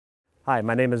Hi,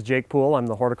 my name is Jake Poole. I'm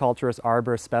the horticulturist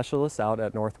arborist specialist out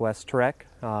at Northwest Trek.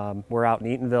 We're out in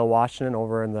Eatonville, Washington,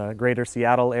 over in the greater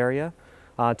Seattle area.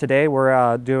 Today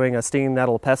we're doing a stinging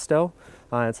nettle pesto.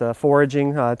 It's a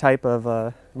foraging type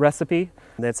of recipe.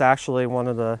 It's actually one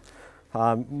of the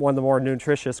more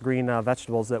nutritious green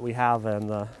vegetables that we have in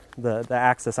the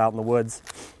axis out in the woods.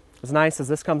 What's nice is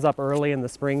this comes up early in the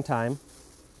springtime.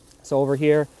 So over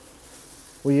here,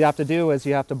 what you have to do is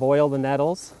you have to boil the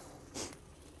nettles,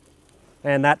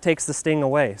 and that takes the sting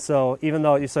away. So even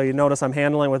though, you notice I'm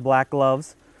handling with black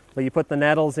gloves, but you put the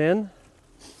nettles in,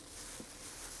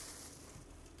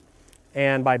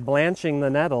 and by blanching the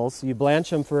nettles, you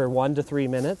blanch them for 1 to 3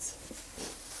 minutes.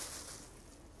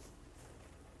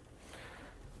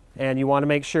 And you want to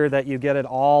make sure that you get it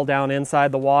all down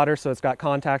inside the water so it's got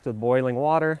contact with boiling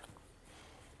water.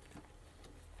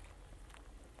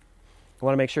 You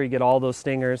want to make sure you get all those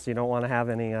stingers. You don't want to have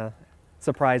any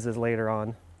surprises later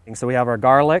on. So we have our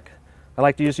garlic. I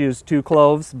like to use 2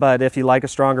 cloves, but if you like a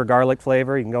stronger garlic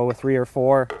flavor, you can go with 3 or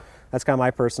 4. That's kind of my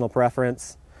personal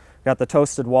preference. Got the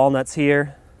toasted walnuts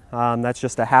here. That's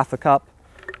just a ½ cup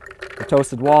of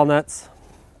toasted walnuts.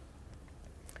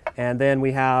 And then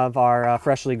we have our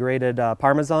freshly grated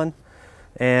Parmesan,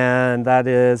 and that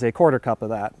is a ½ cup of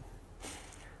that.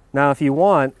 Now if you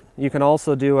want, you can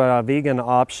also do a vegan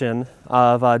option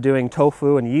of doing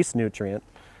tofu and yeast nutrient.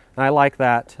 I like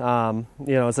that.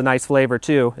 It's a nice flavor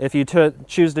too. If you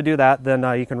choose to do that, then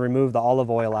you can remove the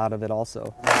olive oil out of it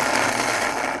also.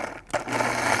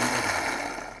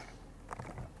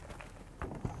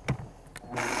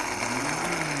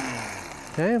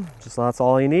 Okay, that's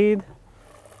all you need.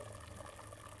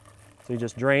 So you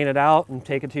just drain it out and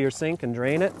take it to your sink and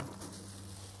drain it.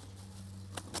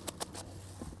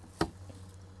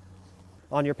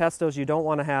 On your pestos, you don't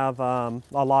want to have a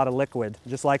lot of liquid,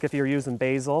 just like if you're using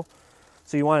basil.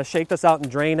 So you want to shake this out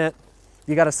and drain it.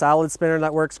 You got a salad spinner,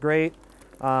 that works great.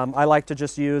 I like to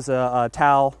just use a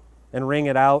towel and wring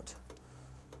it out.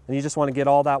 And you just want to get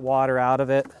all that water out of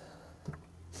it.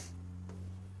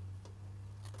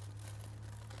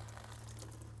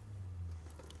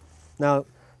 Now,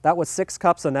 that was 6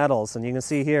 cups of nettles, and you can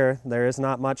see here, there is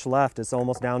not much left. It's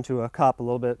almost down to a cup, a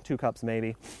little bit, 2 cups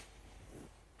maybe.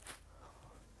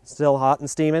 Still hot and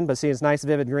steaming, but see, it's nice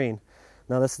vivid green.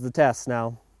 Now this is the test.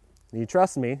 Now, you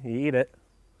trust me, you eat it,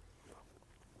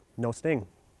 no sting.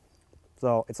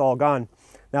 So it's all gone.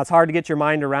 Now it's hard to get your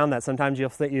mind around that. Sometimes you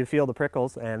feel the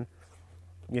prickles and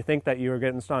you think that you were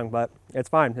getting stung, but it's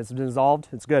fine. It's dissolved,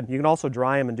 it's good. You can also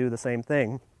dry them and do the same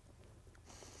thing.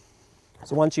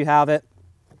 So once you have it,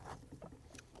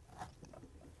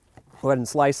 go ahead and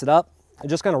slice it up. I'm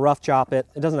just going to rough chop it.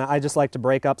 I just like to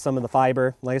break up some of the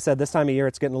fiber. Like I said, this time of year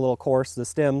it's getting a little coarse, the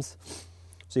stems.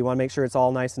 So you want to make sure it's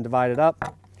all nice and divided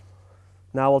up.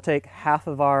 Now we'll take half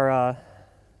of our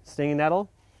stinging nettle,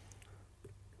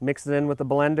 mix it in with the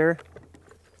blender.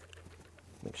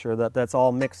 Make sure that that's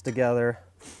all mixed together.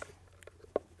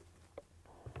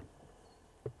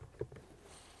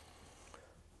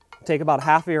 Take about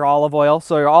half of your olive oil.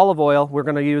 So your olive oil, we're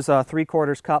going to use a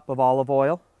 3/4 cup of olive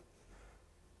oil.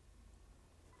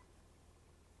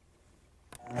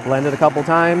 Blend it a couple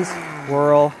times,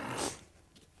 whirl.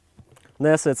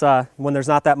 This, it's when there's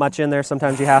not that much in there,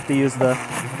 sometimes you have to use the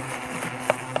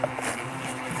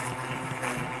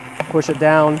push it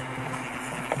down.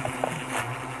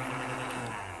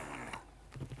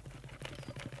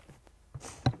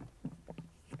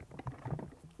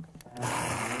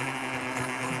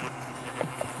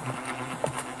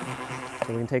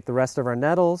 So we can take the rest of our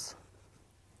nettles.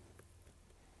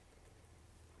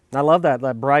 I love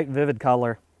that bright, vivid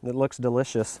color. It looks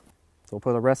delicious. So we'll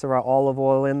put the rest of our olive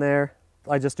oil in there.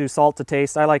 I just do salt to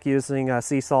taste. I like using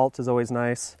sea salt, is always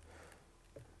nice.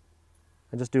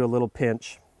 I just do a little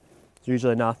pinch. It's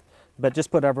usually enough. But just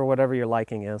put whatever your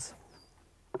liking is.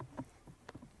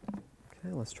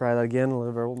 Okay, let's try that again. A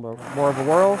little bit more of a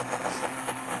whirl.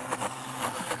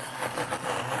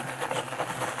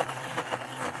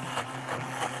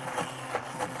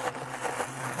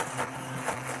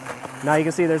 Now you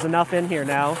can see there's enough in here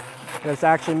now that it's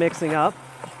actually mixing up.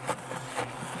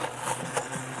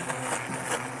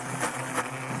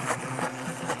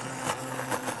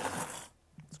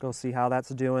 Let's go see how that's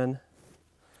doing.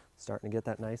 Starting to get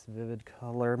that nice vivid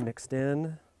color mixed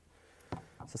in.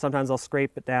 So sometimes I'll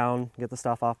scrape it down, get the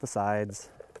stuff off the sides.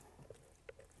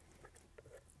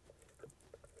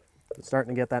 It's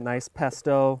starting to get that nice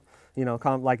pesto,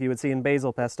 like you would see in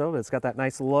basil pesto, but it's got that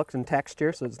nice look and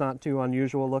texture, so it's not too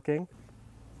unusual looking.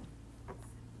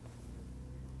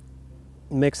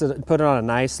 Mix it, put it on a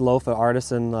nice loaf of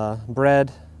artisan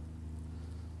bread.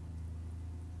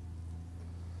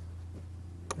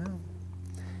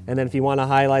 And then if you want to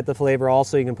highlight the flavor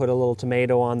also, you can put a little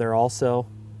tomato on there also.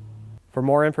 For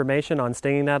more information on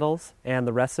stinging nettles and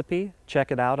the recipe,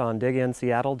 check it out on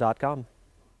diginseattle.com.